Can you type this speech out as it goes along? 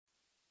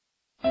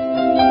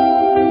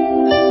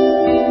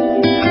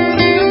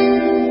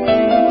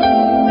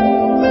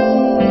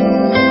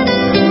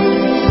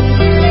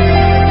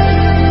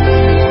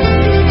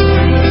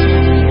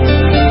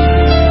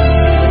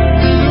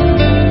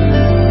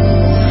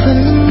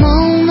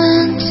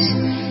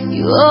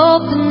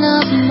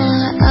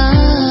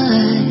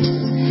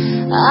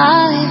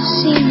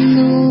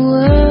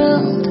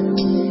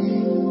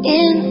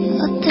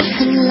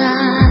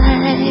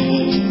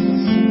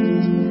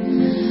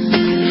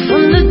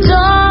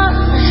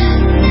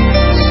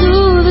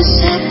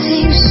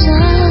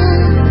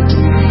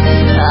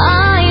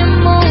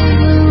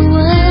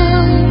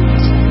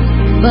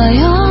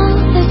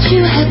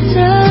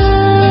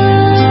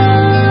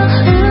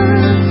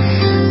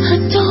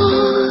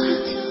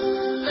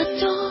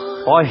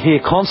I hear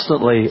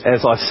constantly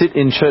as I sit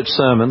in church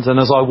sermons and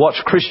as I watch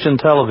Christian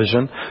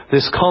television,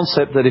 this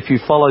concept that if you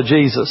follow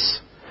Jesus,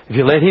 if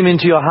you let Him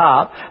into your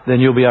heart, then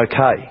you'll be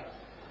okay.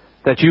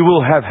 That you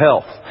will have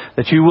health,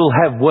 that you will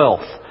have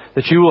wealth,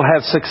 that you will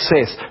have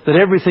success, that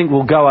everything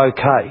will go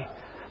okay.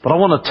 But I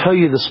want to tell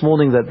you this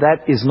morning that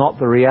that is not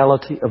the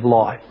reality of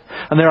life.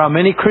 And there are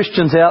many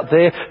Christians out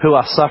there who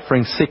are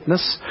suffering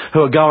sickness,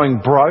 who are going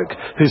broke,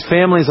 whose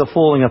families are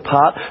falling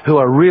apart, who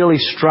are really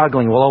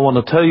struggling. Well, I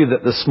want to tell you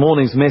that this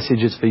morning's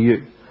message is for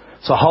you.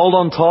 So hold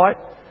on tight,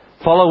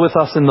 follow with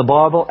us in the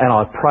Bible, and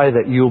I pray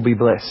that you'll be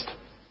blessed.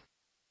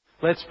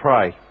 Let's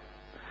pray.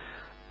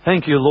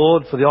 Thank you,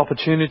 Lord, for the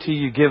opportunity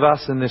you give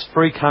us in this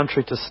free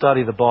country to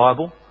study the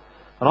Bible.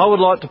 And I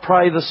would like to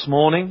pray this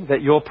morning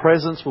that your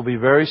presence will be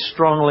very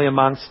strongly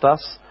amongst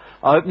us,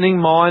 opening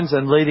minds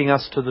and leading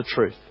us to the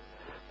truth.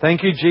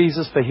 Thank you,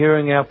 Jesus, for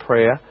hearing our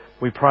prayer.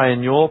 We pray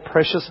in your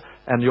precious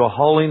and your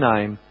holy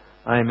name.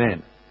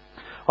 Amen.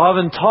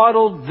 I've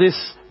entitled this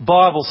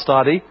Bible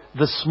study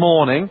this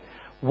morning,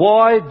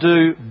 Why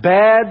Do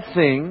Bad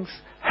Things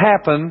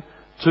Happen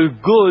to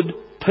Good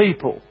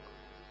People?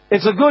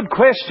 It's a good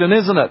question,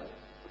 isn't it?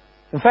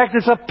 In fact,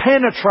 it's a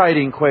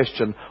penetrating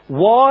question.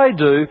 Why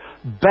do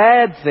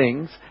bad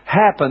things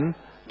happen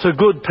to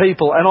good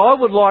people? And I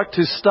would like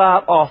to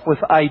start off with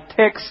a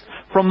text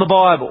from the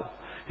Bible.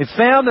 It's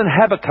found in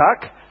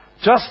Habakkuk,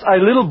 just a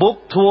little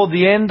book toward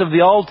the end of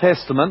the Old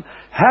Testament.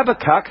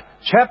 Habakkuk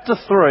chapter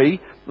 3,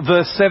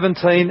 verse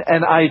 17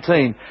 and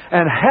 18.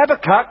 And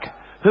Habakkuk,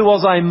 who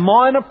was a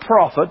minor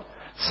prophet,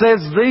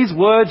 says these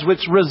words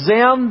which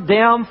resound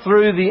down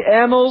through the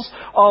annals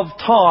of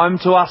time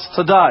to us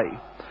today.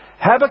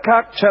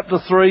 Habakkuk chapter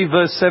 3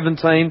 verse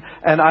 17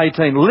 and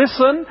 18.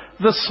 Listen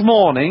this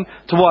morning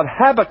to what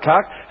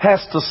Habakkuk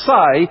has to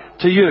say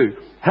to you.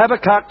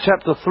 Habakkuk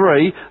chapter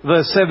 3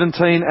 verse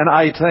 17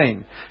 and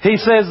 18. He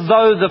says,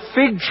 though the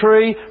fig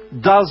tree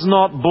does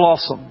not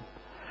blossom,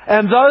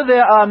 and though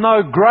there are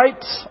no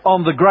grapes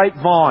on the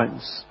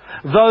grapevines,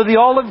 though the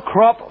olive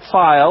crop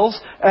fails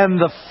and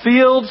the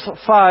fields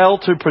fail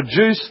to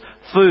produce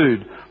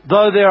food,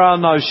 though there are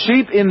no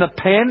sheep in the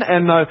pen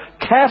and no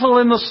cattle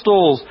in the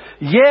stalls,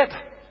 yet,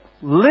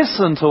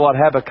 listen to what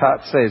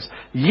Habakkuk says,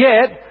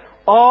 yet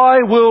I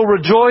will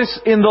rejoice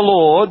in the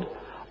Lord,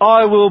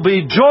 I will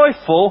be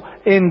joyful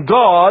in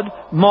God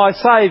my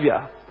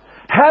Saviour.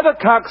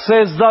 Habakkuk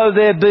says, though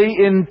there be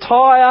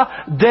entire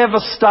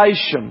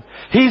devastation,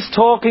 he's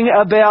talking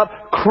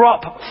about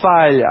crop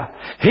failure.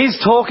 He's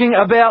talking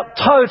about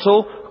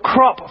total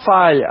crop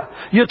failure.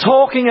 You're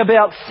talking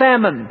about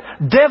famine,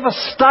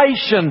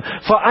 devastation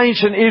for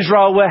ancient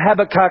Israel where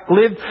Habakkuk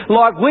lived,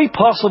 like we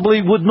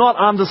possibly would not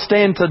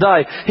understand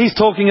today. He's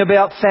talking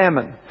about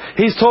famine.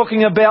 He's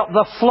talking about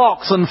the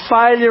flocks and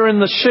failure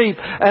in the sheep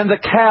and the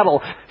cattle.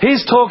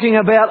 He's talking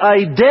about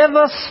a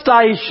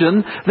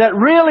devastation that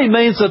really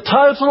means a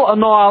total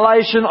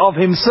annihilation of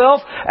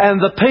himself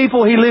and the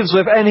people he lives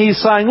with. And he's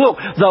saying,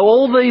 look, though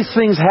all these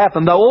things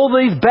happen, though all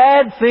these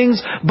bad things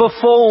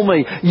befall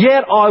me,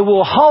 yet I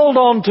will hold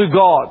on to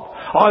God.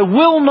 I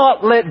will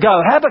not let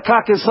go.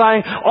 Habakkuk is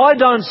saying, I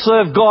don't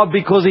serve God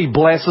because He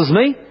blesses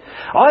me.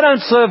 I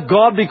don't serve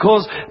God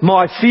because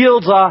my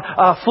fields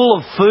are full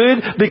of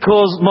food,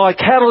 because my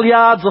cattle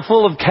yards are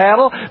full of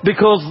cattle,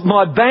 because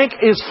my bank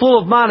is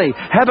full of money.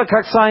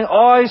 Habakkuk's saying,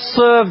 I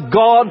serve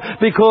God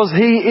because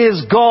He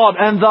is God,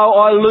 and though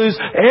I lose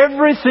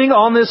everything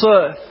on this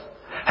earth,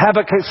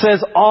 Habakkuk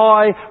says,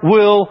 I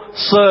will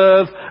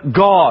serve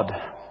God.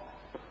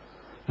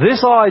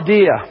 This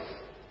idea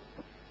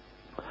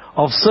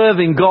of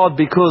serving God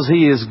because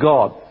He is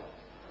God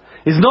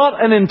is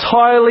not an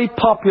entirely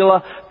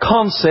popular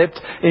concept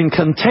in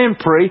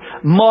contemporary,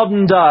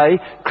 modern-day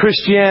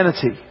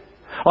Christianity.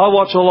 I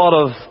watch a lot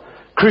of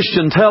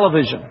Christian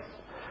television,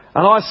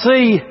 and I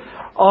see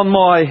on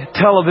my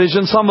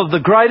television some of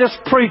the greatest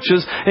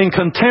preachers in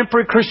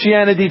contemporary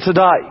Christianity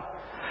today.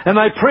 And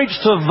they preach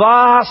to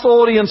vast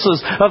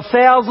audiences of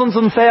thousands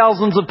and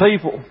thousands of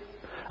people.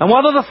 And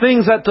one of the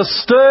things that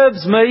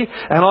disturbs me,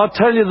 and I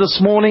tell you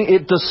this morning,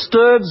 it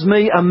disturbs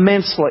me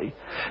immensely,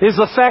 is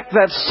the fact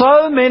that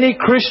so many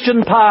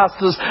Christian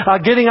pastors are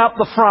getting up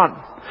the front,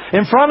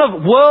 in front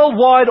of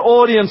worldwide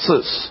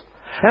audiences,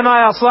 and they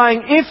are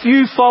saying, if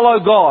you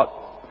follow God,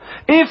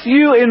 if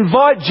you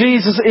invite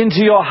Jesus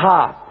into your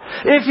heart,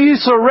 if you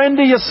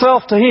surrender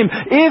yourself to Him,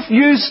 if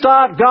you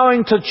start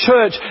going to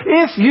church,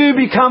 if you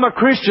become a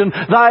Christian,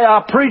 they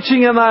are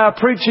preaching and they are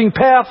preaching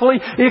powerfully.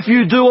 If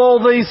you do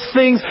all these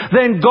things,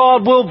 then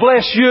God will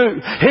bless you.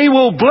 He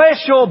will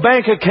bless your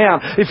bank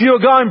account. If you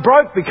are going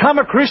broke, become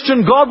a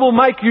Christian, God will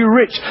make you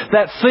rich.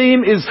 That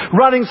theme is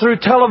running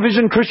through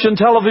television, Christian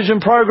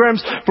television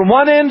programs, from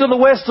one end of the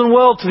Western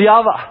world to the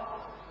other.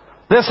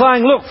 They're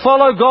saying, look,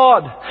 follow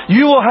God.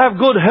 You will have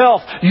good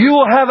health. You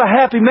will have a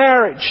happy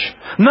marriage.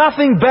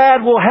 Nothing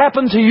bad will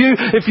happen to you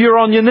if you're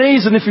on your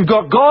knees, and if you've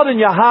got God in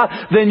your heart,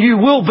 then you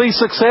will be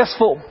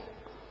successful.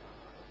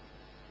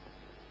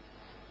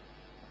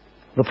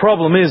 The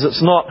problem is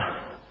it's not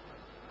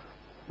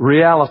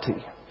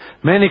reality.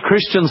 Many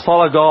Christians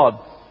follow God.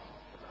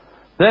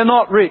 They're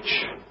not rich.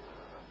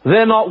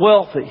 They're not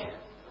wealthy.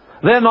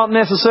 They're not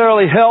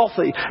necessarily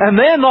healthy. And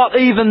they're not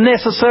even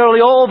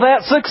necessarily all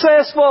that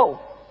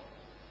successful.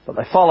 But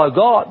they follow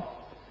God.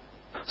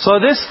 So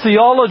this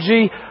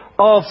theology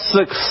of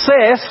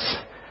success,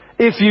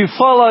 if you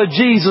follow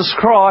Jesus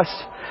Christ,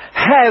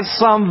 has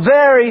some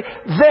very,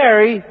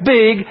 very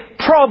big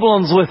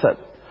problems with it.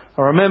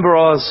 I remember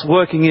I was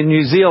working in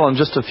New Zealand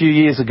just a few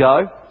years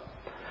ago,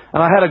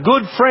 and I had a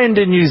good friend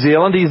in New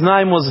Zealand. His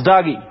name was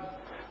Dougie.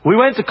 We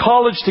went to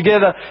college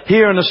together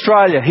here in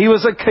Australia. He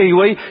was a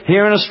Kiwi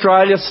here in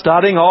Australia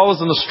studying. I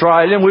was an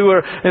Australian. We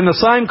were in the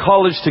same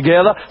college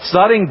together,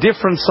 studying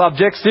different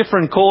subjects,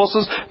 different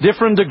courses,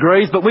 different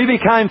degrees, but we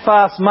became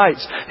fast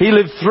mates. He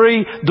lived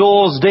 3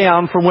 doors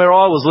down from where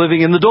I was living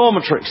in the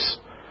dormitories.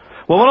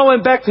 Well, when I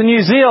went back to New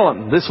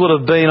Zealand, this would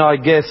have been, I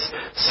guess,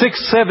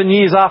 6-7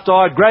 years after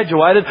I'd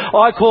graduated,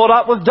 I caught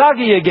up with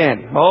Dougie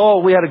again.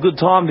 Oh, we had a good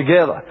time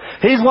together.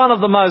 He's one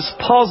of the most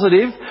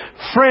positive,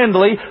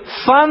 friendly,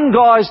 fun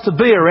guys to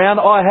be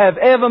around I have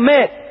ever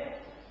met.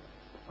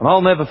 And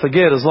I'll never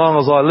forget, as long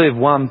as I live,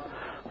 one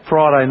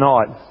Friday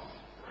night.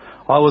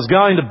 I was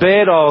going to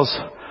bed, I was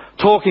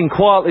talking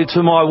quietly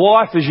to my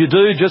wife, as you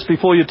do, just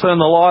before you turn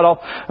the light off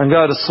and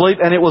go to sleep,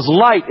 and it was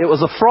late. It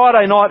was a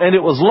Friday night and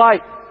it was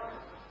late.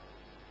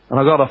 And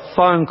I got a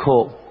phone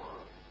call.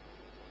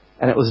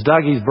 And it was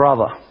Dougie's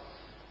brother.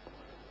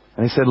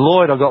 And he said,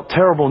 Lloyd, I got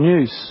terrible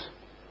news.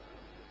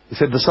 He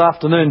said, this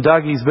afternoon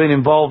Dougie's been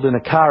involved in a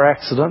car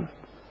accident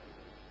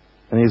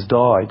and he's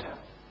died.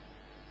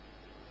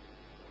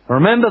 I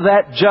remember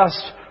that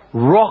just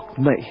rocked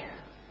me.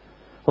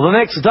 Well, the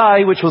next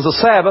day, which was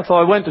a Sabbath,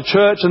 I went to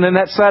church, and then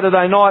that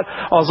Saturday night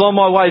I was on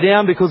my way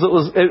down because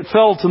it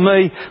fell to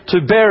me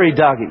to bury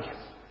Dougie.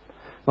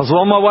 I was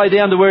on my way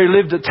down to where he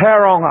lived at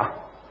Tauranga.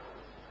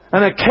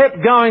 And it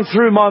kept going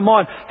through my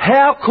mind,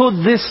 how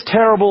could this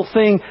terrible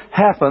thing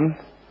happen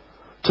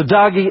to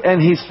Dougie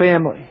and his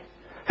family?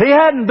 He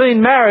hadn't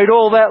been married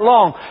all that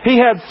long. He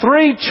had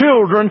 3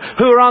 children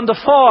who were under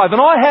 5, and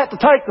I had to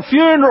take the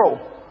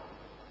funeral.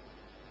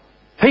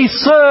 He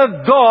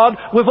served God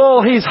with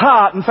all his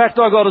heart. In fact,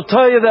 I've got to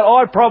tell you that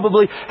I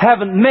probably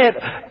haven't met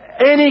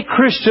any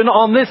Christian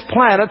on this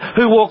planet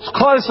who walks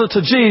closer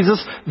to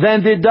Jesus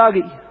than did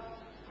Dougie.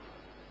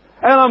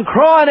 And I'm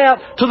crying out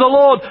to the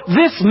Lord,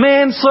 this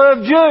man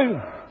served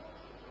you.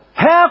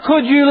 How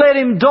could you let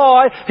him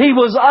die? He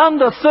was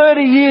under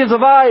 30 years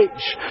of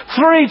age.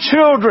 3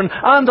 children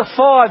under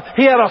 5.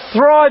 He had a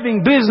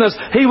thriving business.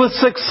 He was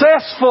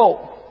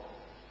successful.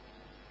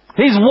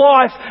 His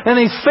wife and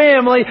his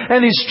family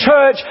and his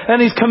church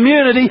and his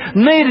community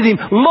needed him.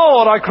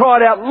 Lord, I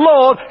cried out,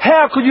 Lord,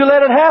 how could you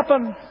let it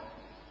happen?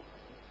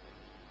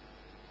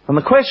 And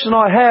the question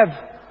I have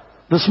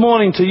this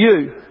morning to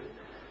you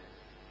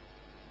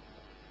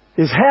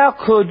is, how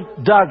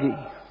could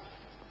Dougie,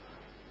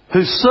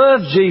 who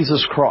served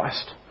Jesus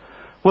Christ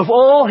with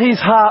all his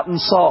heart and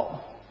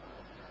soul,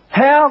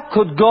 how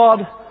could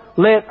God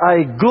let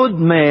a good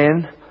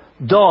man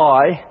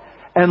die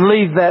and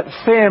leave that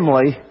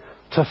family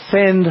to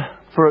fend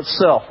for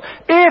itself?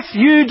 If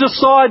you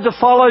decide to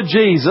follow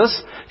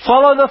Jesus,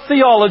 follow the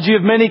theology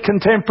of many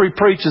contemporary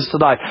preachers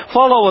today.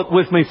 Follow it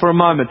with me for a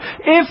moment.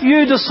 If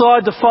you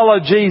decide to follow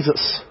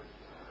Jesus,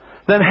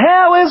 then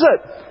how is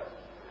it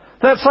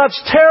that such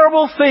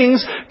terrible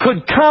things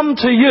could come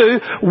to you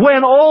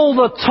when all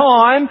the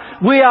time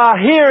we are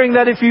hearing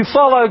that if you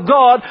follow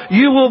God,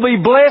 you will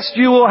be blessed,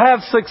 you will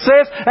have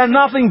success, and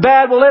nothing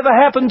bad will ever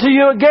happen to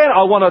you again?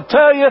 I want to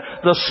tell you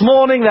this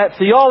morning that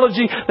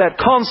theology, that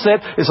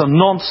concept is a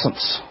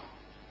nonsense.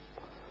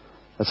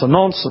 It's a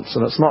nonsense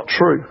and it's not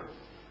true.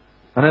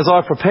 And as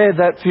I prepared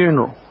that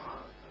funeral,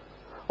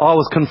 I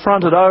was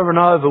confronted over and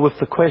over with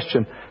the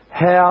question,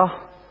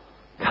 how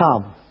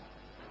come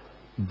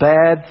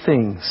bad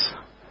things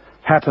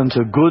happen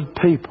to good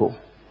people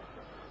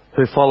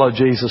who follow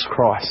Jesus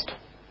Christ?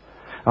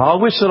 Now,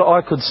 I wish that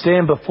I could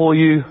stand before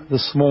you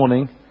this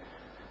morning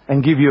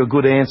and give you a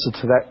good answer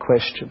to that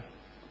question.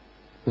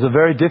 It's a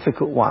very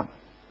difficult one.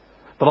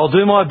 But I'll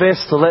do my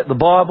best to let the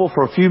Bible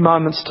for a few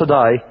moments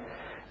today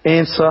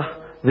answer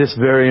this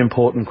very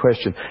important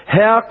question.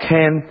 How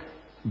can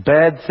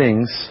bad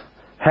things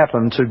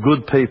happen to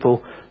good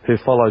people who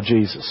follow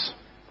Jesus?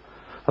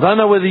 I don't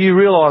know whether you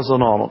realise or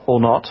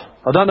not.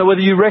 I don't know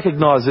whether you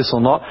recognise this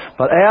or not,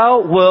 but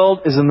our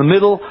world is in the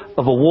middle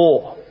of a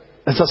war.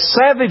 It's a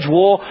savage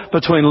war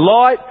between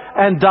light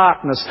and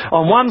darkness.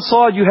 On one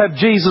side you have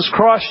Jesus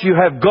Christ, you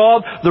have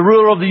God, the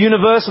ruler of the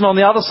universe, and on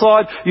the other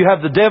side you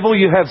have the devil,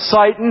 you have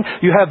Satan,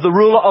 you have the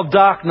ruler of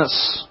darkness.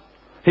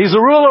 He's a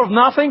ruler of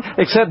nothing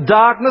except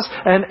darkness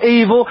and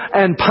evil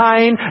and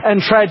pain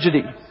and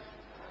tragedy.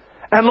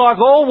 And like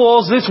all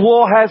wars, this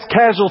war has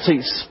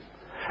casualties.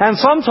 And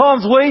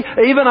sometimes we,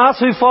 even us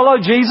who follow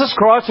Jesus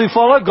Christ, who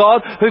follow God,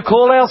 who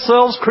call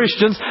ourselves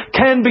Christians,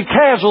 can be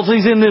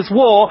casualties in this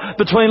war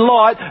between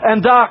light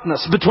and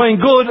darkness, between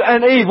good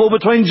and evil,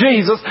 between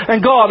Jesus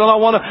and God. And I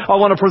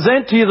want to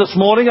present to you this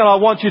morning, and I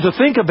want you to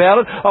think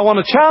about it. I want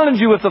to challenge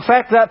you with the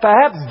fact that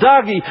perhaps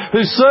Dougie,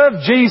 who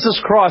served Jesus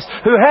Christ,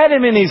 who had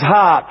Him in his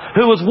heart,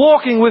 who was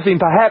walking with Him,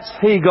 perhaps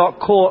he got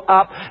caught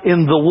up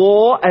in the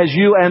war as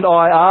you and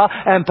I are,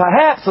 and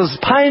perhaps, as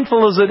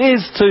painful as it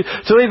is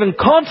to even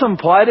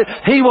contemplate it,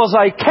 he was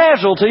a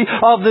casualty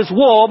of this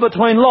war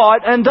between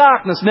light and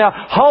darkness. Now,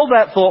 hold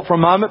that thought for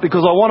a moment,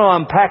 because I want to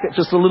unpack it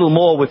just a little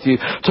more with you.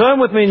 Turn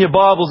with me in your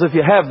Bibles, if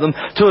you have them,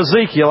 to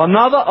Ezekiel,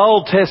 another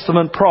Old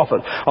Testament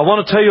prophet. I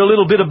want to tell you a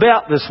little bit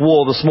about this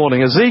war this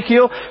morning.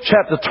 Ezekiel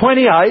chapter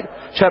 28,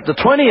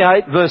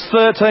 verse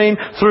 13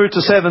 through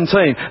to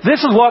 17.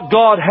 This is what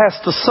God has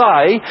to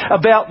say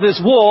about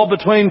this war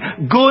between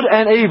good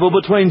and evil,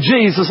 between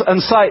Jesus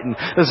and Satan.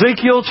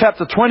 Ezekiel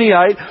chapter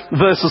 28,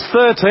 verses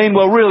 13,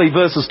 well really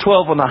verses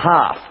 12 and a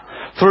half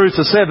through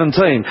to 17.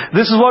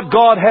 This is what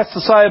God has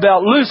to say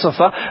about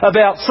Lucifer,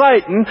 about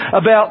Satan,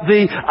 about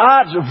the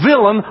arch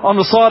villain on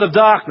the side of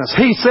darkness.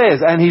 He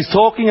says, and he's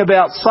talking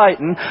about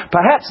Satan,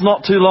 perhaps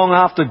not too long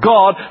after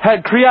God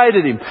had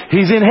created him.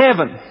 He's in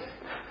heaven.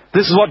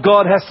 This is what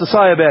God has to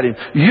say about him.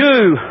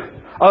 You,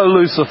 O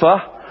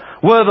Lucifer,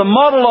 were the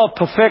model of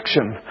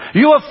perfection.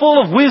 You were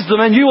full of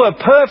wisdom and you were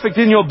perfect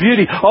in your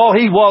beauty. Oh,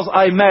 he was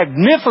a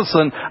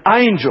magnificent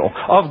angel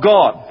of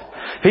God.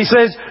 He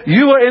says,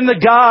 you were in the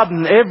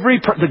garden,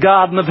 the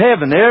garden of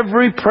heaven.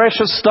 Every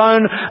precious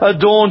stone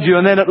adorned you.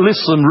 And then it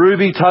lists them: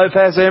 ruby,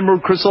 topaz,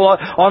 emerald, chrysolite,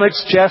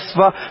 onyx,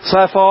 jasper,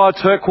 sapphire,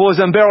 turquoise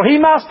and beryl. He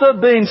must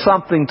have been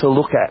something to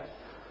look at.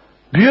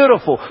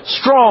 Beautiful,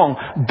 strong,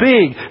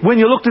 big. When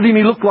you looked at him,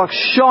 he looked like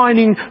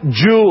shining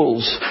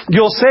jewels.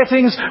 Your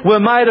settings were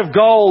made of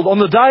gold. On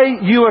the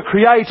day you were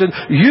created,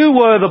 you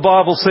were, the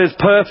Bible says,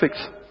 perfect.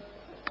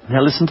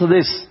 Now listen to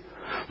this.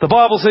 The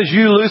Bible says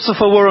you,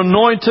 Lucifer, were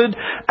anointed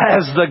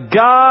as the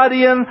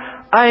guardian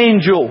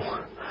angel.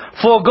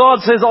 For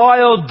God says,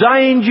 I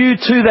ordained you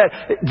to that.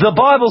 The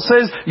Bible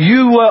says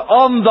you were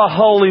on the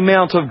holy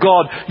mount of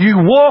God. You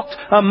walked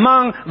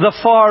among the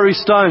fiery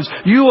stones.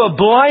 You were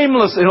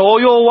blameless in all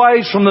your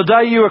ways from the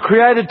day you were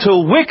created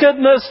till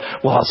wickedness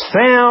was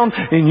found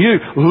in you.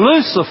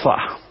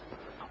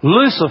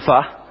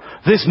 Lucifer,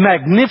 this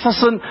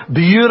magnificent,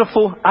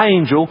 beautiful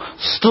angel,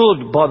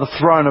 stood by the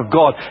throne of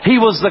God. He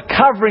was the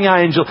covering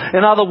angel.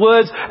 In other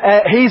words,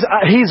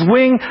 his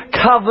wing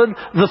covered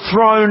the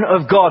throne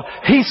of God.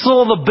 He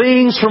saw the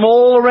beings from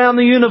all around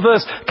the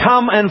universe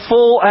come and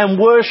fall and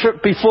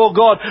worship before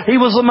God. He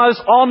was the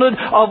most honoured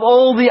of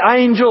all the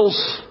angels.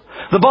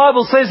 The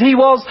Bible says he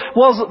was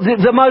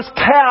the most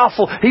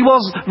powerful. He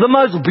was the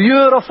most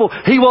beautiful.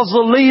 He was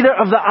the leader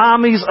of the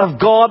armies of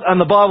God. And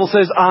the Bible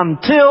says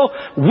until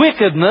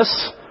wickedness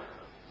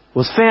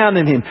was found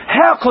in him.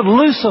 How could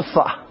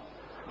Lucifer,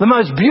 the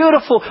most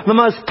beautiful, the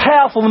most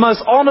powerful, the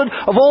most honoured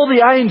of all the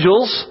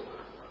angels,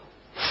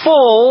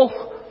 fall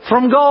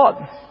from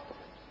God?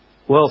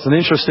 Well, it's an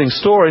interesting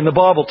story, and the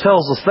Bible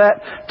tells us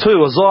that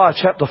too. Isaiah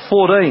chapter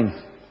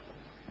 14.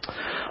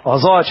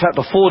 Isaiah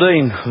chapter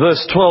 14,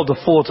 verse 12 to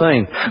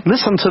 14.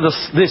 Listen to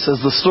this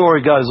as the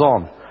story goes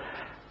on.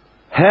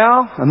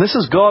 How, and this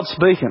is God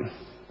speaking,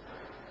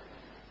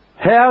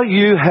 how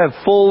you have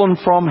fallen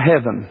from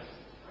heaven,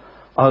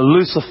 O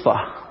Lucifer,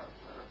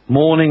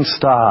 morning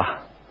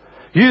star.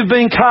 You've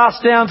been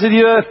cast down to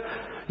the earth,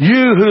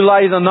 you who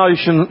lay the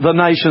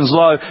nations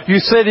low. You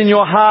said in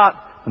your heart,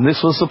 and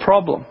this was the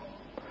problem.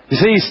 You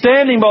see, he's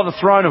standing by the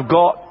throne of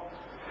God.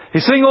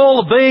 He's seeing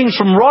all the beings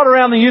from right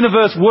around the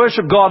universe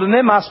worship God, and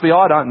there must be,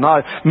 I don't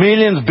know,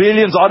 millions,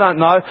 billions, I don't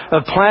know,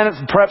 of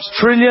planets, perhaps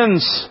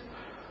trillions.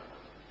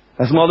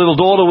 As my little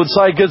daughter would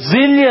say,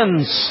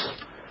 gazillions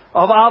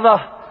of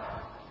other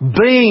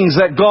beings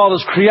that God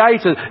has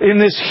created in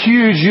this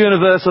huge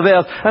universe of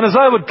ours. And as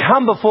they would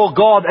come before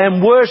God and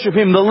worship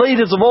Him, the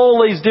leaders of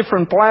all these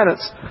different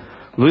planets,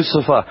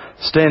 Lucifer,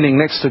 standing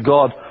next to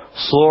God,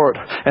 saw it.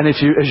 And as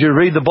you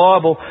read the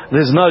Bible,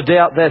 there's no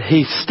doubt that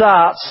he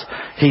starts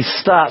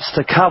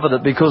to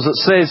covet it, because it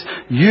says,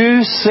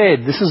 you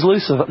said, this is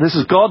Lucifer, this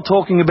is God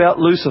talking about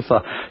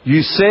Lucifer,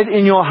 you said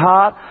in your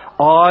heart,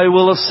 I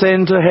will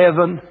ascend to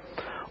heaven.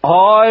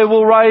 I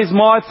will raise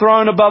my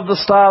throne above the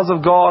stars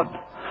of God.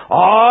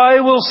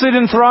 I will sit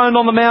enthroned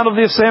on the mount of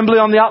the assembly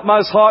on the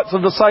utmost heights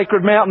of the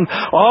sacred mountain.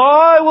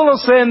 I will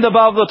ascend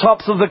above the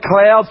tops of the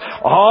clouds.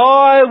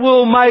 I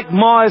will make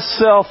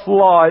myself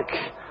like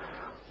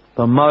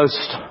the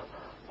Most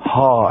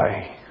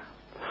High.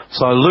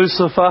 So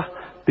Lucifer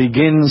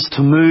begins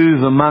to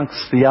move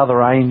amongst the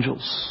other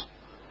angels.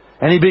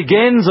 And he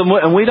begins,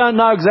 and we don't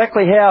know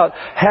exactly how it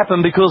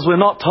happened because we're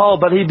not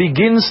told, but he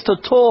begins to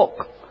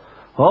talk.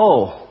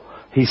 Oh,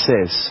 he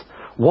says,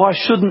 why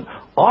shouldn't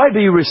I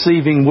be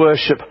receiving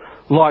worship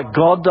like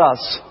God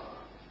does?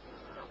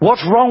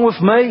 What's wrong with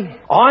me?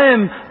 I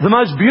am the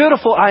most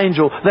beautiful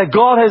angel that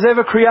God has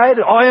ever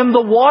created. I am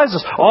the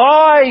wisest.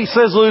 I,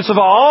 says Lucifer,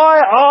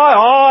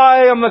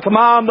 I am the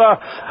commander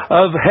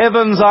of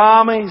heaven's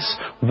armies.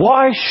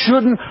 Why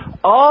shouldn't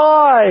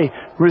I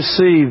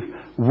receive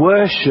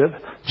worship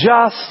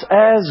just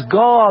as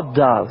God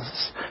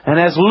does. And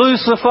as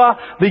Lucifer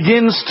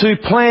begins to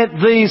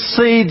plant these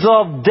seeds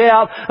of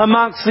doubt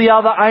amongst the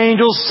other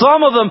angels,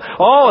 some of them,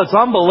 it's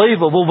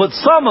unbelievable, but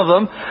some of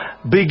them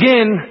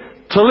begin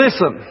to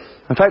listen.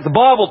 In fact, the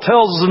Bible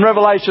tells us in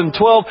Revelation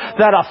 12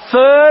 that a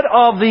third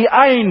of the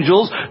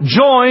angels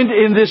joined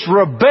in this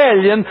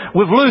rebellion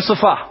with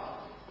Lucifer.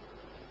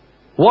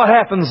 What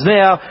happens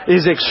now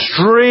is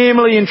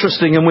extremely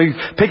interesting, and we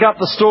pick up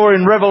the story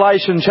in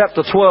Revelation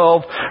chapter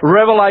 12,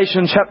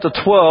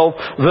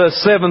 verse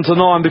 7 to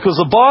 9, because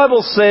the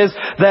Bible says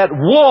that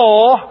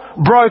war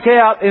broke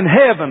out in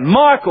heaven.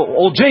 Michael,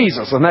 or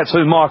Jesus, and that's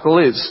who Michael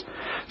is.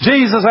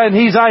 Jesus and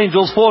his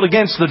angels fought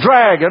against the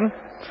dragon,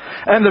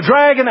 and the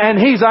dragon and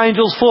his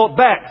angels fought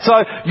back. So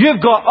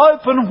you've got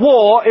open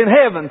war in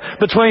heaven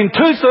between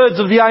 2/3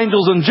 of the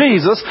angels and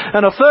Jesus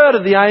and 1/3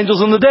 of the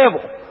angels and the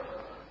devil.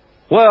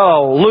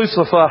 Well,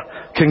 Lucifer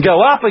can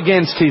go up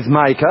against his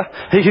maker.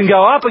 He can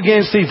go up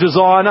against his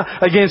designer,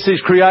 against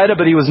his creator,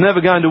 but he was never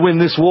going to win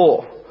this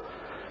war.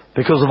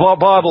 Because of what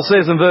the Bible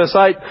says in verse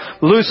 8,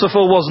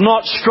 Lucifer was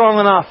not strong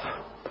enough.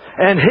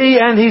 And he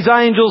and his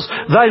angels,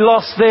 they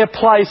lost their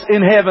place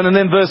in heaven. And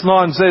then verse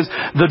 9 says,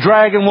 the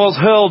dragon was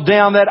hurled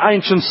down, that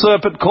ancient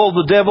serpent called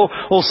the devil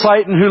or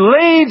Satan, who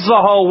leads the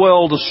whole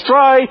world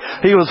astray.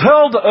 He was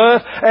hurled to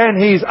earth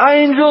and his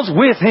angels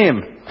with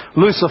him.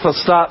 Lucifer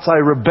starts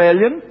a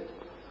rebellion.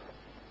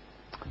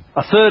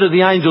 1/3 of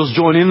the angels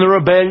join in the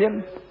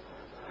rebellion.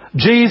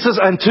 Jesus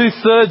and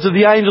 2/3 of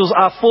the angels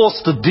are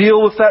forced to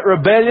deal with that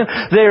rebellion.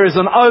 There is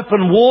an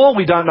open war.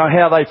 We don't know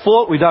how they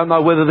fought. We don't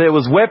know whether there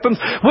was weapons.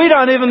 We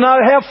don't even know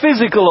how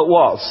physical it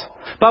was.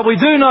 But we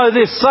do know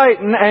this: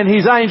 Satan and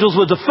his angels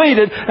were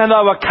defeated and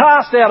they were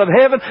cast out of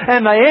heaven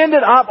and they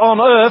ended up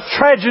on earth.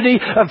 Tragedy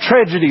of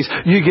tragedies.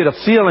 You get a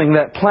feeling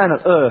that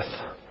planet Earth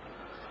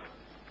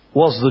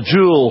was the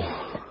jewel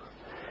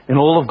in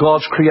all of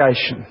God's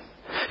creation.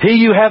 Here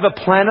you have a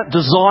planet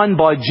designed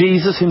by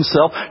Jesus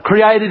himself,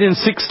 created in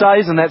 6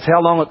 days, and that's how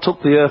long it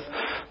took the earth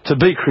to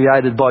be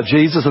created by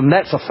Jesus, and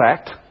that's a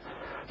fact.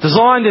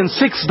 Designed in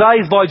 6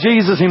 days by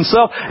Jesus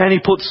himself, and he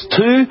puts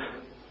two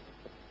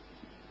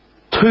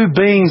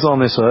beings on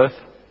this earth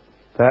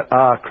that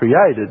are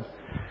created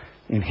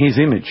in his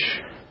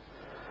image.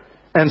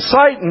 And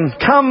Satan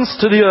comes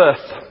to the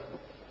earth.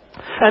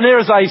 And there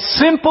is a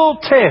simple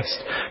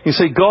test. You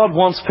see, God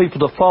wants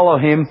people to follow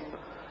him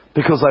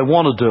because they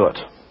want to do it.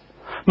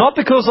 Not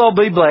because I'll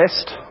be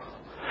blessed,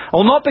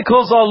 or not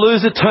because I'll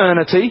lose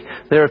eternity,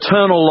 their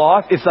eternal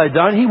life. If they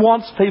don't, he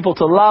wants people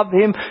to love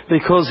him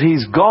because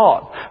he's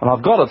God. And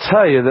I've got to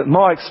tell you that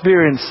my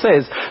experience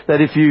says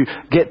that if you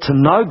get to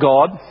know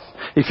God,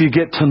 if you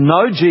get to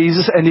know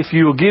Jesus, and if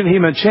you will give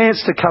him a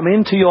chance to come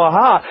into your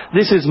heart,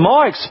 this is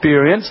my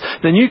experience,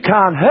 then you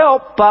can't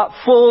help but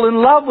fall in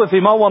love with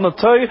him. I want to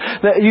tell you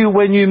that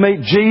when you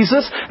meet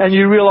Jesus and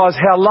you realise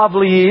how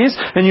lovely he is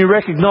and you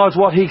recognise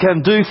what he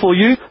can do for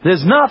you,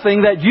 there's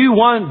nothing that you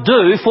won't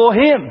do for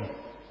him.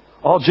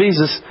 Oh,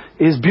 Jesus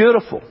is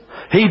beautiful.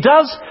 He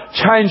does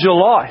change your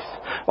life.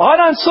 I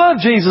don't serve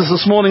Jesus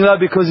this morning though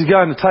because he's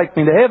going to take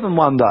me to heaven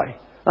one day.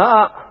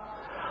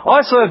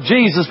 I serve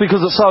Jesus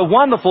because it's so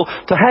wonderful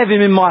to have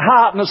him in my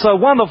heart, and it's so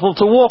wonderful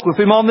to walk with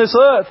him on this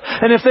earth.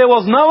 And if there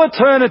was no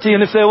eternity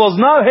and if there was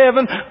no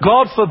heaven,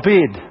 God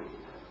forbid,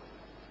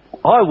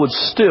 I would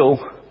still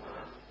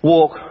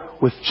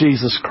walk with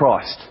Jesus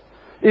Christ.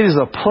 It is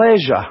a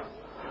pleasure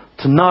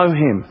to know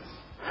him.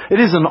 It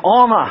is an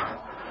honour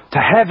to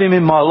have him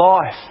in my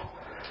life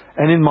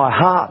and in my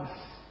heart.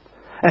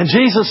 And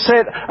Jesus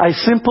set a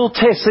simple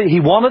test. He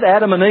wanted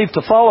Adam and Eve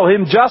to follow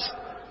him just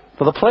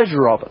for the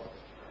pleasure of it.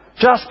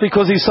 Just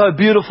because he's so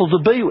beautiful to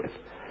be with.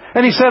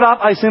 And he set up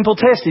a simple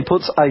test. He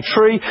puts a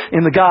tree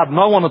in the garden.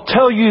 I want to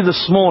tell you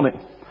this morning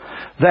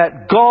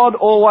that God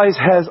always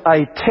has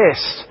a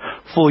test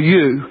for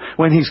you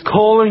when he's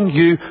calling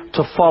you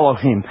to follow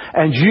him.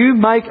 And you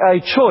make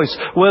a choice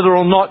whether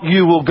or not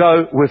you will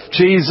go with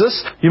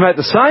Jesus. You make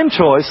the same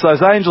choice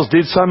those angels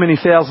did so many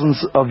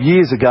thousands of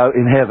years ago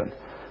in heaven.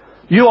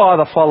 You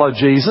either follow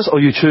Jesus or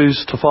you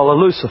choose to follow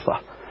Lucifer.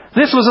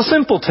 This was a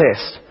simple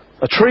test.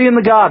 A tree in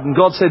the garden,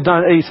 God said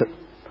don't eat it.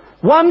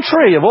 One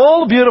tree of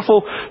all the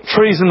beautiful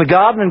trees in the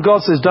garden, and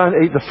God says don't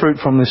eat the fruit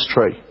from this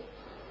tree.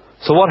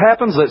 So what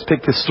happens? Let's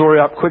pick this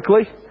story up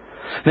quickly.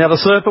 Now the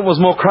serpent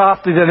was more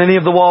crafty than any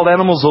of the wild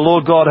animals the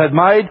Lord God had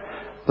made.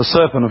 The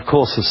serpent, of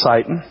course, is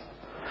Satan.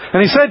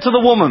 And he said to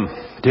the woman,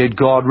 did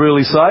God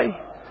really say,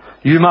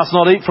 you must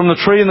not eat from the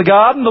tree in the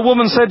garden? The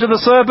woman said to the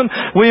serpent,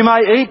 we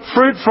may eat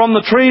fruit from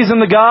the trees in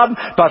the garden,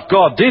 but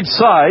God did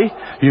say,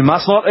 you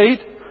must not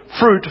eat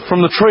fruit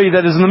from the tree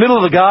that is in the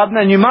middle of the garden,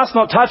 and you must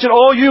not touch it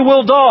or you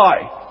will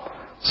die.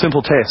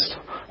 Simple test.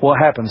 What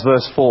happens?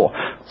 Verse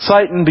 4.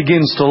 Satan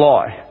begins to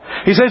lie.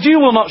 He says,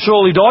 you will not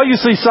surely die. You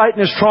see,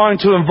 Satan is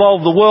trying to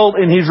involve the world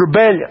in his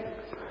rebellion.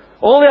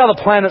 All the other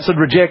planets had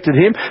rejected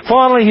him.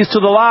 Finally, he's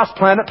to the last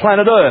planet,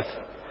 planet Earth.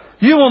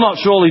 You will not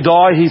surely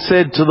die, he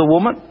said to the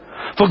woman.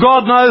 For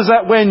God knows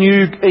that when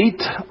you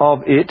eat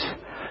of it,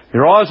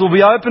 Your eyes will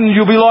be opened and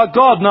you'll be like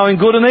God, knowing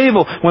good and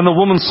evil. When the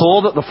woman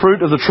saw that the fruit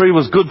of the tree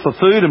was good for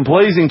food and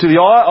pleasing to the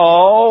eye,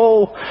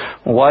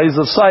 ways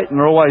of Satan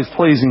are always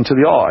pleasing to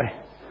the eye,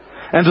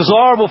 and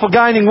desirable for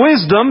gaining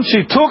wisdom,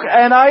 she took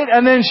and ate,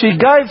 and then she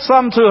gave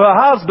some to her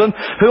husband,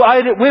 who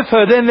ate it with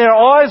her. Then their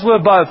eyes were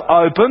both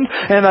opened,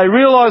 and they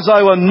realized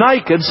they were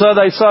naked, so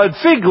they sewed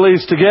fig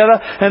leaves together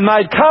and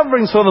made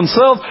coverings for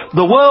themselves.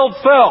 The world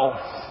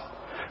fell.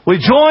 We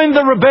joined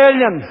the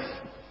rebellion,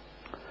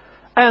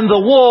 and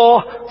the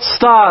war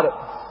started.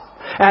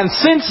 And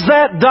since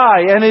that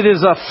day, and it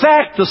is a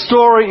fact, the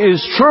story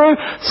is true,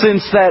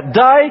 since that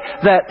day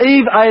that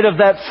Eve ate of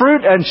that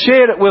fruit and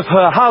shared it with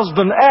her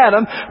husband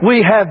Adam,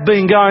 we have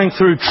been going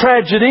through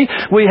tragedy,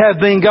 we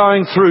have been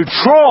going through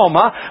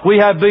trauma,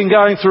 we have been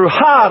going through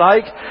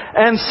heartache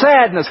and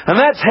sadness. And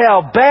that's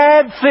how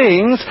bad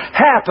things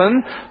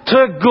happen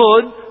to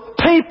good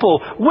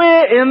people.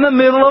 We're in the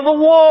middle of a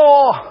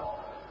war.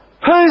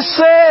 Who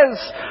says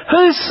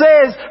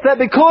that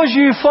because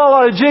you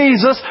follow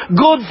Jesus,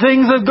 good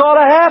things have got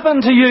to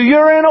happen to you?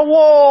 You're in a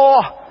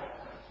war.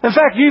 In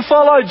fact, you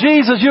follow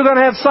Jesus, you're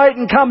going to have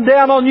Satan come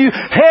down on you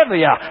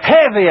heavier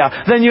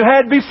than you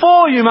had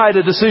before you made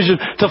a decision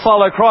to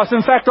follow Christ.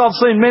 In fact, I've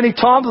seen many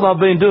times, and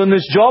I've been doing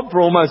this job for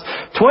almost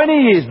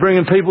 20 years,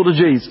 bringing people to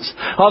Jesus.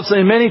 I've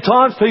seen many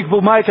times people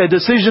make a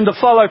decision to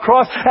follow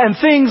Christ, and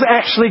things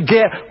actually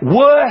get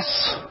worse.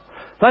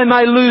 They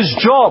may lose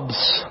jobs.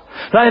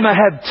 They may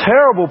have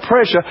terrible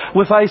pressure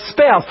with a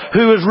spouse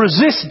who is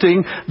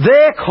resisting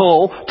their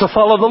call to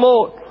follow the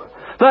Lord.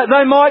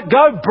 They might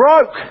go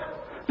broke.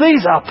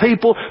 These are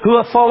people who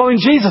are following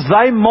Jesus.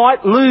 They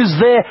might lose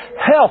their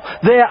health.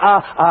 There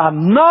are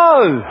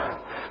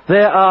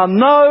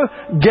no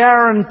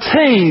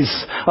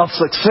guarantees of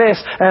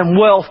success and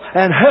wealth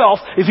and health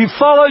if you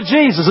follow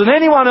Jesus. And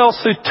anyone else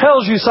who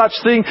tells you such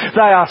thing,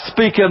 they are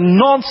speaking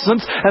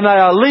nonsense and they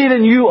are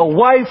leading you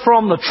away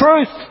from the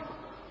truth.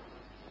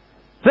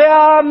 There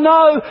are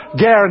no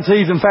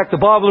guarantees. In fact, the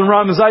Bible in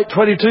Romans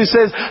 8:22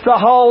 says the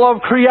whole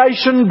of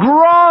creation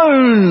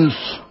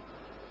groans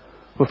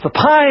with the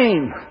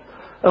pain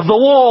of the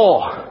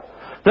war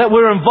that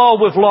we're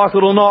involved with, like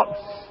it or not.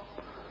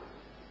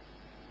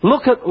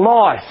 Look at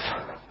life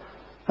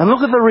and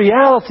look at the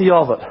reality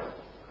of it.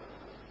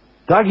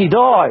 Dougie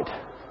died.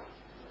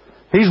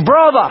 His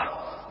brother,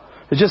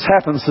 who just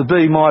happens to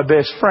be my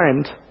best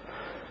friend,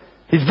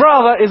 his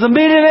brother is a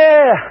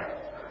millionaire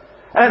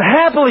and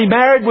happily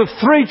married with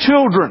 3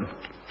 children.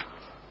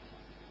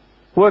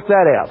 Work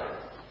that out.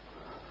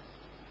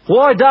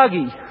 Why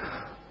Dougie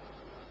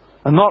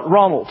and not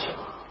Ronald?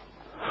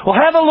 Well,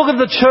 have a look at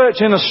the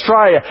church in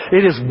Australia.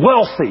 It is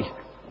wealthy.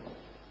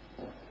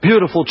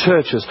 Beautiful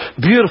churches,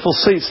 beautiful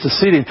seats to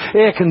sit in,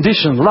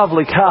 air-conditioned,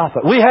 lovely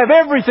carpet. We have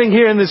everything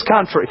here in this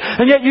country.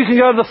 And yet you can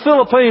go to the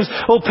Philippines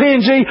or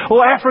PNG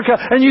or Africa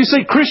and you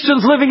see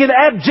Christians living in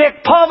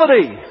abject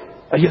poverty.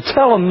 Are you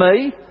telling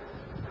me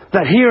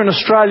that here in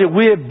Australia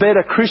we're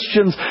better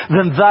Christians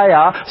than they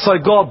are, so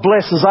God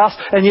blesses us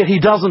and yet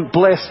He doesn't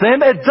bless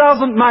them? It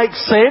doesn't make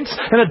sense.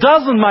 And it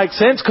doesn't make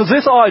sense because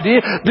this idea,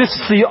 this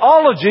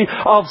theology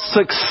of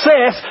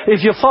success,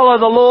 if you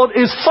follow the Lord,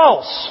 is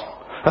false.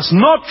 That's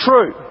not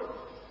true.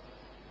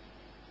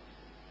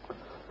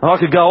 I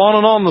could go on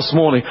and on this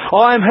morning.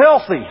 I am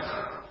healthy.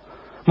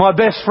 My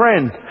best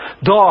friend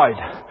died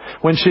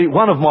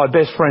one of my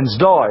best friends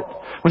died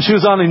when she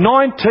was only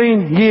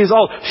 19 years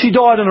old. She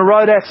died in a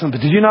road accident.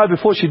 But did you know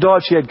before she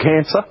died she had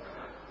cancer?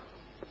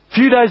 A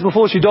few days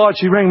before she died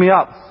she rang me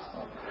up.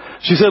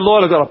 She said,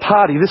 Lloyd, I've got a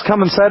party this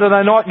coming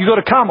Saturday night. You've got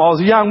to come. I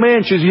was a young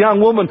man. She was a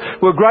young woman.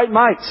 We're great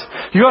mates.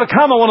 You've got to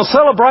come. I want to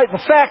celebrate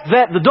the fact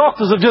that the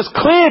doctors have just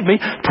cleared me.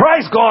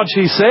 Praise God,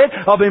 she said.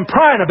 I've been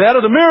praying about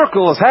it. A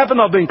miracle has happened.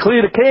 I've been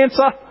cleared of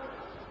cancer.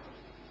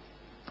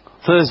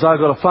 Thursday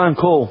I got a phone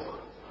call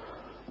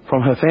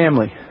from her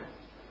family.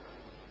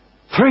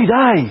 3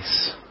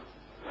 days.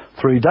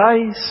 3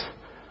 days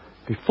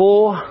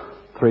before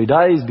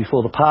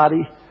the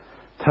party,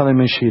 telling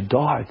me she had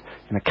died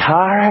in a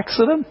car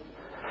accident.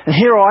 And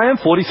here I am,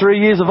 43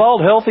 years of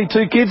old, healthy,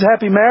 2 kids,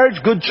 happy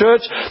marriage, good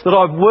church that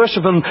I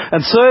worship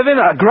and serve in,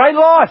 a great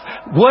life.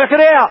 Work it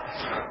out.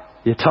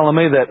 You're telling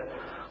me that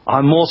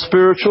I'm more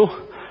spiritual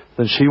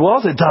than she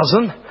was? It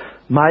doesn't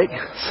make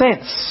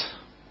sense.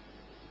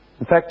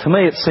 In fact, to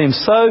me it seems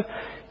so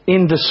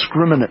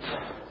indiscriminate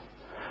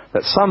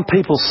that some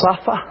people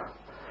suffer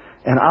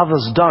and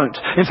others don't.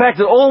 In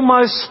fact, it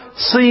almost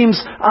seems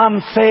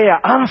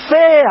unfair.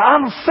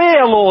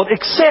 Unfair, Lord.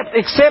 Except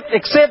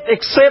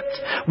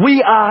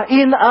we are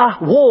in a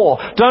war.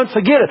 Don't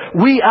forget it.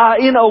 We are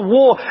in a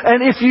war.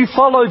 And if you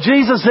follow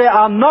Jesus, there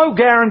are no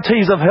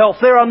guarantees of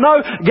health. There are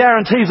no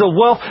guarantees of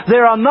wealth.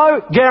 There are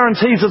no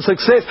guarantees of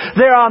success.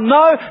 There are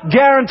no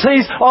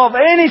guarantees of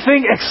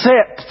anything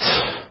except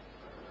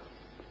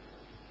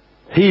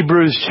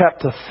Hebrews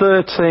chapter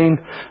 13,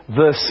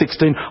 verse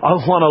 16. I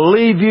want to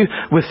leave you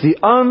with the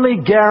only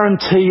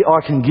guarantee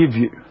I can give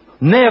you.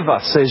 Never,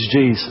 says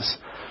Jesus,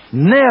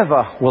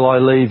 never will I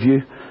leave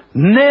you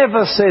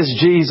Never says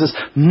Jesus,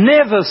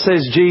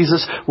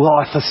 will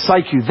I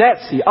forsake you.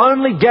 That's the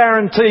only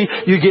guarantee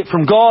you get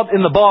from God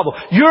in the Bible.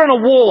 You're in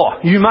a war.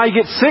 You may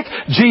get sick.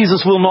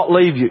 Jesus will not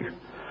leave you.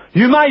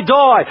 You may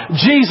die.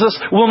 Jesus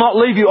will not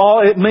leave you. Oh,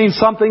 it means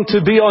something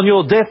to be on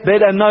your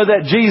deathbed and know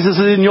that Jesus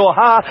is in your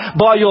heart,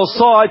 by your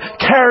side,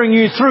 carrying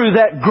you through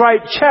that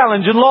great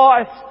challenge in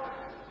life.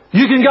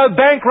 You can go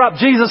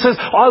bankrupt. Jesus says,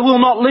 I will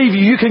not leave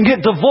you. You can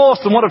get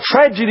divorced, and what a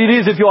tragedy it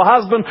is if your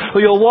husband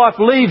or your wife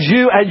leaves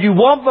you and you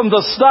want them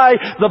to stay.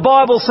 The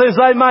Bible says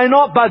they may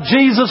not, but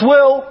Jesus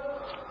will.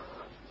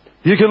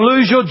 You can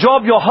lose your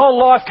job. Your whole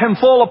life can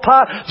fall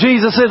apart.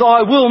 Jesus says,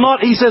 I will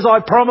not. He says, I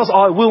promise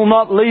I will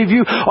not leave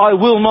you. I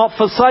will not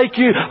forsake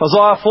you.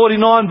 Isaiah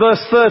 49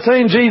 verse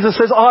 13, Jesus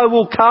says, I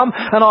will come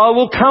and I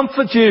will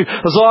comfort you.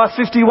 Isaiah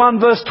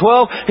 51 verse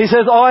 12, He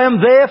says, I am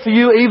there for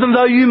you even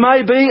though you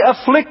may be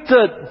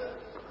afflicted.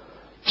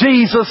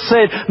 Jesus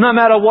said, no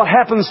matter what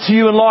happens to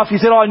you in life,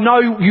 He said, I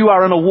know you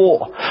are in a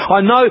war.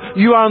 I know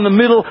you are in the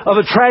middle of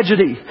a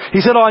tragedy. He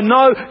said, I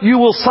know you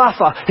will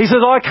suffer. He says,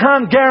 I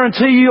can't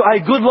guarantee you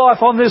a good life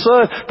on this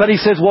earth. But He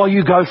says, while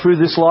you go through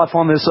this life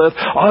on this earth,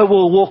 I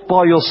will walk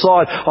by your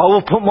side. I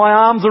will put my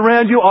arms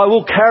around you. I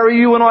will carry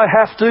you when I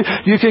have to.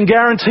 You can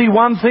guarantee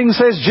one thing,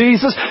 says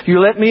Jesus. You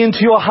let me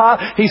into your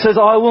heart. He says,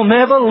 I will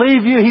never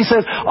leave you. He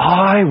says,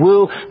 I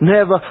will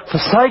never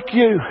forsake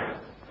you.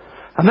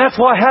 And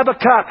that's why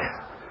Habakkuk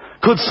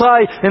could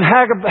say in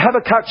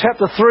Habakkuk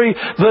chapter 3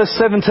 verse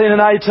 17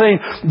 and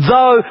 18,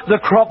 though the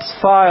crops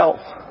fail,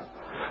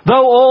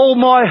 though all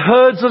my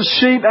herds of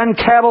sheep and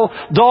cattle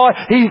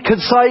die, he could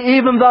say,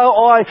 even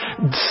though I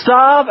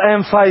starve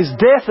and face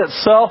death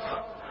itself,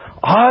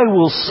 I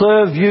will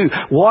serve you.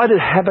 Why did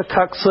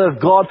Habakkuk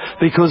serve God?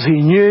 Because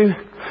he knew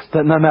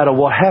that no matter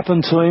what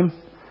happened to him,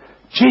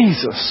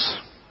 Jesus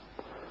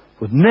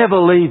would never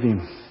leave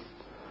him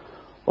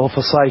or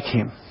forsake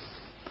him.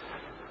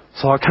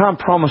 So I can't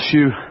promise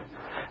you,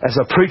 as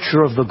a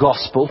preacher of the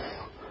gospel,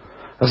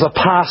 as a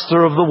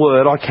pastor of the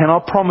word, I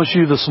cannot promise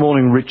you this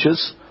morning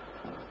riches.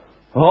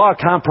 Oh, I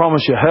can't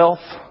promise you health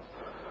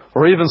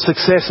or even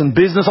success in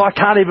business. I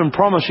can't even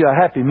promise you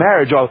a happy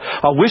marriage.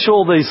 I wish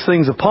all these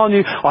things upon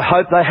you. I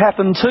hope they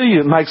happen to you.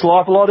 It makes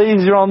life a lot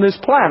easier on this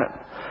planet.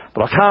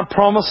 But I can't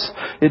promise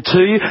it to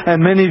you,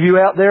 and many of you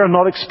out there are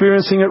not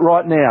experiencing it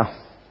right now.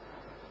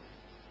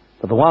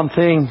 But the one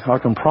thing I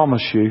can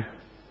promise you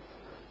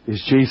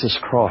is Jesus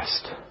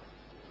Christ.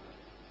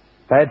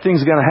 Bad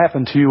things are going to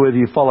happen to you whether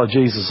you follow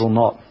Jesus or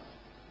not.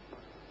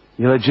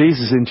 You let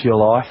Jesus into your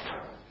life,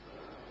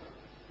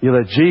 you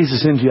let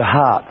Jesus into your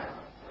heart,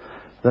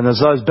 then as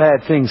those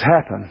bad things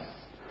happen,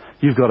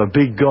 you've got a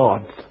big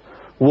God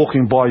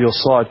walking by your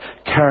side,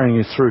 carrying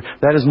you through.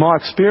 That is my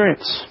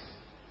experience.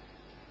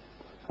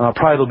 And I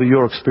pray it'll be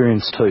your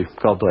experience too.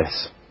 God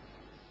bless.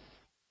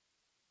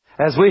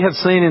 As we have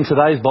seen in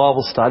today's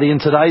Bible study, in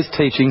today's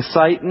teaching,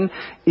 Satan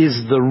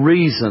is the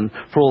reason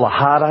for all the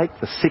heartache,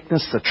 the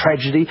sickness, the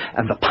tragedy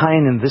and the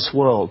pain in this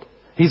world.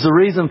 He's the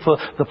reason for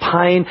the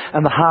pain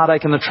and the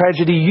heartache and the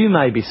tragedy you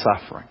may be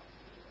suffering.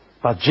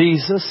 But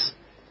Jesus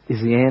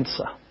is the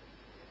answer.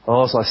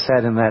 Oh, as I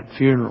sat in that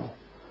funeral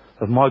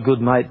of my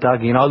good mate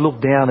Dougie, and I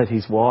looked down at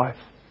his wife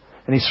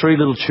and his 3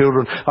 little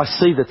children, I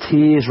see the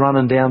tears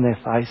running down their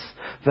face.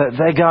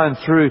 They're going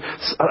through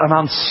an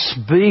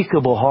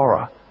unspeakable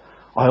horror.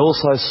 I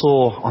also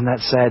saw on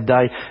that sad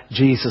day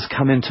Jesus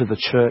come into the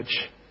church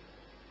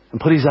and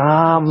put His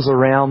arms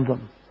around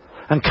them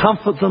and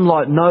comfort them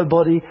like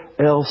nobody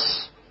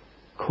else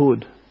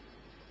could.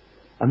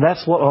 And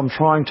that's what I'm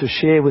trying to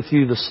share with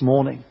you this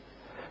morning.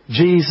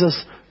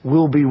 Jesus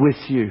will be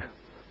with you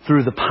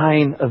through the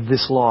pain of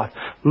this life.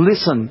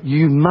 Listen,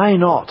 you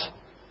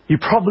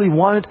probably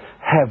won't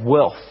have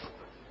wealth.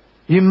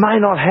 You may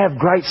not have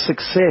great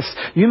success.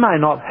 You may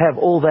not have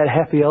all that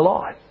happy a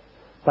life.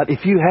 But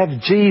if you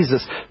have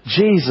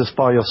Jesus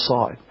by your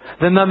side,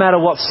 then no matter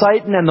what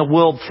Satan and the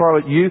world throw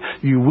at you,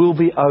 you will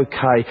be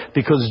okay,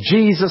 because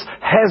Jesus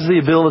has the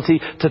ability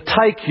to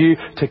take you,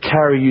 to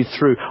carry you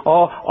through.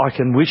 Oh, I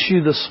can wish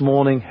you this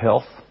morning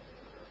health.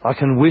 I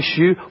can wish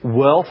you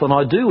wealth, and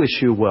I do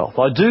wish you wealth.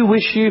 I do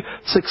wish you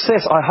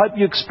success. I hope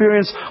you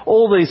experience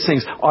all these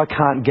things. I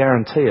can't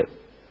guarantee it.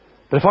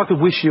 But if I could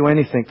wish you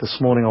anything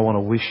this morning, I want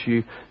to wish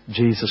you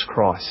Jesus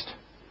Christ.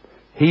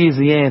 He is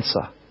the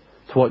answer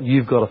to what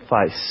you've got to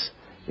face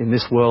in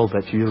this world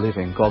that you live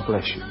in. God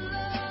bless you.